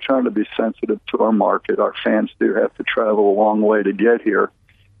market. We're trying to be sensitive to our market. Our fans do have to travel a long way to get here,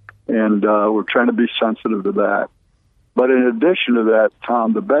 and we're trying to be sensitive to that. But in addition to that,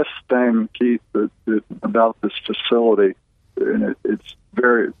 Tom, the best thing, Keith, about this facility, and it's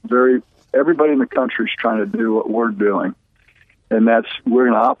very, very, everybody in the country is trying to do what we're doing, and that's we're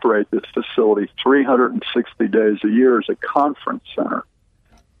going to operate this facility 360 days a year as a conference center.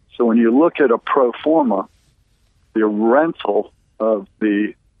 So when you look at a pro forma, the rental of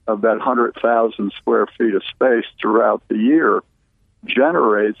that 100,000 square feet of space throughout the year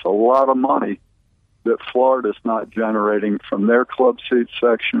generates a lot of money that Florida's not generating from their club seat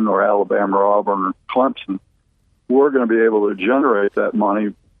section, or Alabama or Auburn or Clemson. We're going to be able to generate that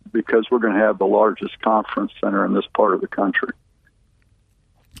money because we're going to have the largest conference center in this part of the country.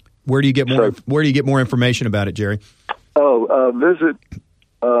 Where do you get more? Where do you get more information about it, Jerry? Visit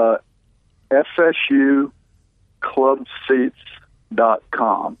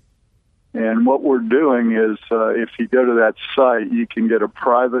FSUclubseats.com. And what we're doing is, if you go to that site, you can get a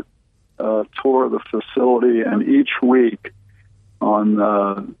private tour of the facility, and each week,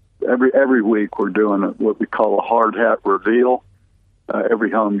 on every week, we're doing what we call a hard hat reveal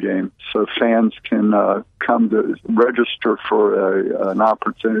every home game. So fans can come to register for an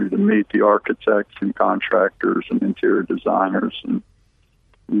opportunity to meet the architects and contractors and interior designers, and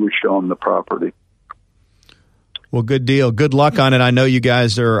we show them the property. Well, good deal. Good luck on it. I know you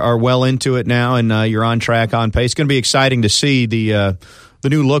guys are well into it now, and you're on track, on pace. It's going to be exciting to see the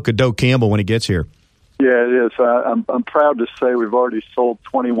new look of Doak Campbell when he gets here. Yeah, it is. I'm proud to say we've already sold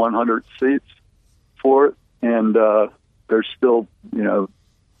 2,100 seats for it, and there's still,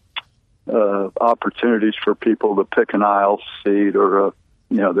 opportunities for people to pick an aisle seat, or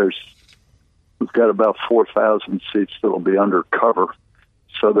we've got about 4,000 seats that will be under cover.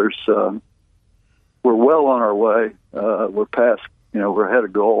 So we're well on our way. We're past, we're ahead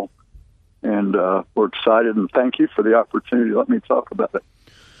of goal, and we're excited. And thank you for the opportunity to let me talk about it.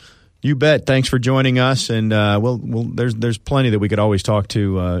 You bet. Thanks for joining us. And there's plenty that we could always talk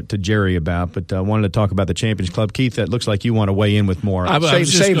to Jerry about, but I wanted to talk about the Champions Club. Keith, that looks like you want to weigh in with more.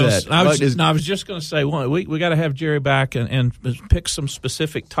 Save that. I was just going to say, we got to have Jerry back and pick some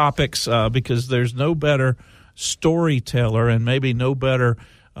specific topics because there's no better storyteller and maybe no better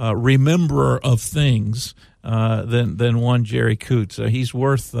rememberer of things than one Jerry Kutz. He's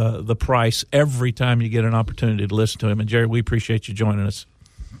worth the price every time you get an opportunity to listen to him. And Jerry, we appreciate you joining us.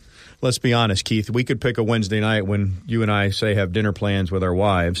 Let's be honest, Keith. We could pick a Wednesday night when you and I, say, have dinner plans with our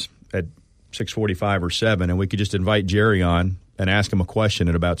wives at 6:45 or 7, and we could just invite Jerry on and ask him a question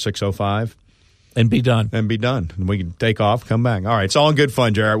at about 6:05. And be done. And we can take off, come back. All right, it's all in good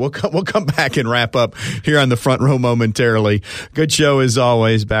fun, Jared. We'll come back and wrap up here on the Front Row momentarily. Good show as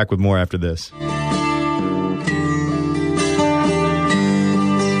always. Back with more after this.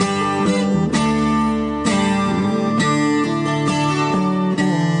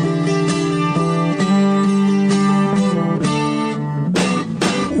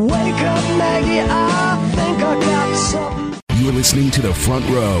 You're listening to The Front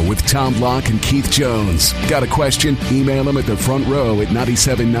Row with Tom Block and Keith Jones. Got a question? Email them at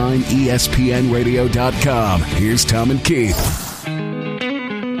thefrontrow@979ESPNradio.com. Here's Tom and Keith.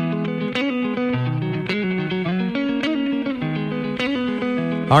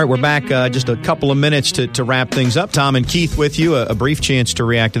 All right, we're back. Just a couple of minutes to wrap things up. Tom and Keith with you. A brief chance to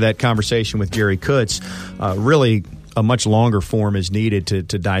react to that conversation with Jerry Kutz. Really, a much longer form is needed to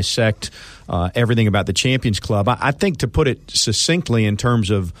dissect everything about the Champions Club. I think, to put it succinctly in terms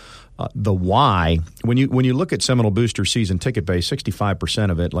of the why, when you look at Seminole Booster season ticket base,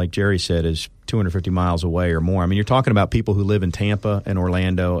 65% of it, like Jerry said, is 250 miles away or more. I mean, you're talking about people who live in Tampa and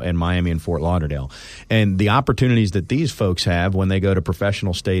Orlando and Miami and Fort Lauderdale. And the opportunities that these folks have when they go to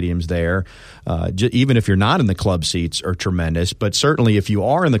professional stadiums there, even if you're not in the club seats, are tremendous. But certainly if you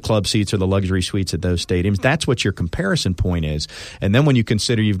are in the club seats or the luxury suites at those stadiums, that's what your comparison point is. And then when you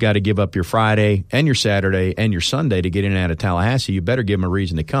consider you've got to give up your Friday and your Saturday and your Sunday to get in and out of Tallahassee, you better give them a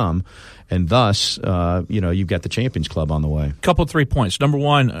reason to come. And thus, you've got the Champions Club on the way. Couple 3 points. Number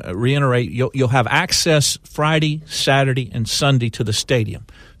one, reiterate, you'll have access Friday, Saturday, and Sunday to the stadium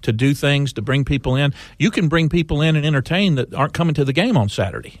to do things, to bring people in. You can bring people in and entertain that aren't coming to the game on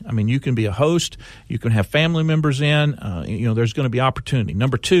Saturday. I mean, you can be a host. You can have family members in. There's going to be opportunity.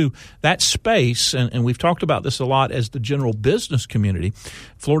 Number two, that space, and we've talked about this a lot as the general business community,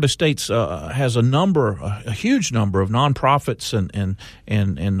 Florida State's has a huge number of nonprofits and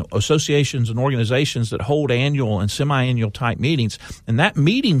associations and organizations that hold annual and semi-annual type meetings. And that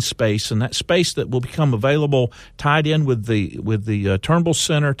meeting space and that space that will become available, tied in with the Turnbull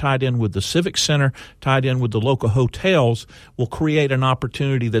Center, tied in with the Civic Center, tied in with the local hotels, will create an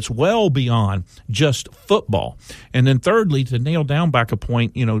opportunity that's well beyond just football. And then thirdly, to nail down back a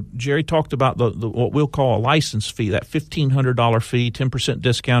point, Jerry talked about the what we'll call a license fee, that $1,500 fee, 10%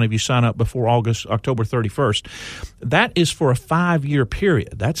 discount if you sign up before October 31st. That is for a 5-year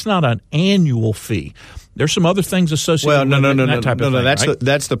period. That's not an annual fee. There's some other things associated with that type of thing.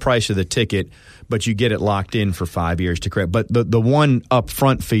 That's the price of the ticket, but you get it locked in for 5 years to correct. But the one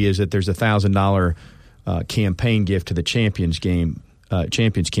upfront fee is that there's a $1,000 campaign gift to the Champions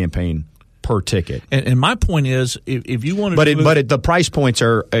campaign per ticket. And my point is, if you want to, but the price points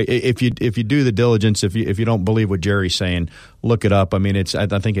are, if you do the diligence, if you don't believe what Jerry's saying, look it up. I mean, I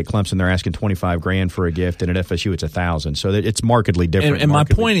think at Clemson they're asking $25,000 for a gift, and at FSU it's $1,000. So it's markedly different. And my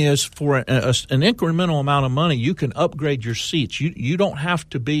point is, for an incremental amount of money, you can upgrade your seats. You don't have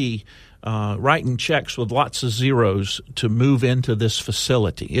to be writing checks with lots of zeros to move into this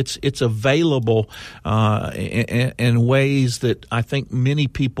facility. It's available in ways that I think many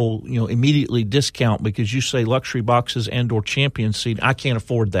people immediately discount because you say luxury boxes and or champion seat. I can't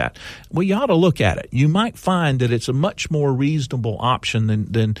afford that. Well, you ought to look at it. You might find that it's a much more reasonable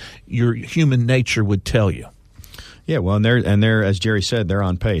option than your human nature would tell you. Yeah, well, and they're as Jerry said, they're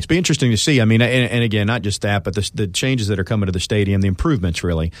on pace. Be interesting to see. I mean, and again, not just that, but the changes that are coming to the stadium, the improvements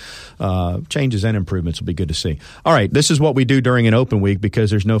really, changes and improvements will be good to see. All right, this is what we do during an open week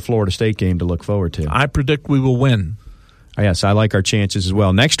because there's no Florida State game to look forward to. I predict we will win. Yes, I like our chances as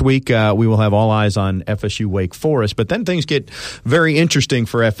well. Next week, we will have all eyes on FSU Wake Forest, but then things get very interesting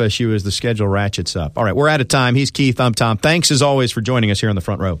for FSU as the schedule ratchets up. All right, we're out of time. He's Keith. I'm Tom. Thanks as always for joining us here on the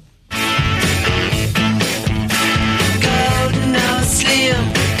Front Row.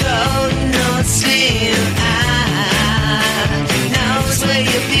 Slim, I knows where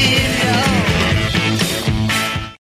you've been.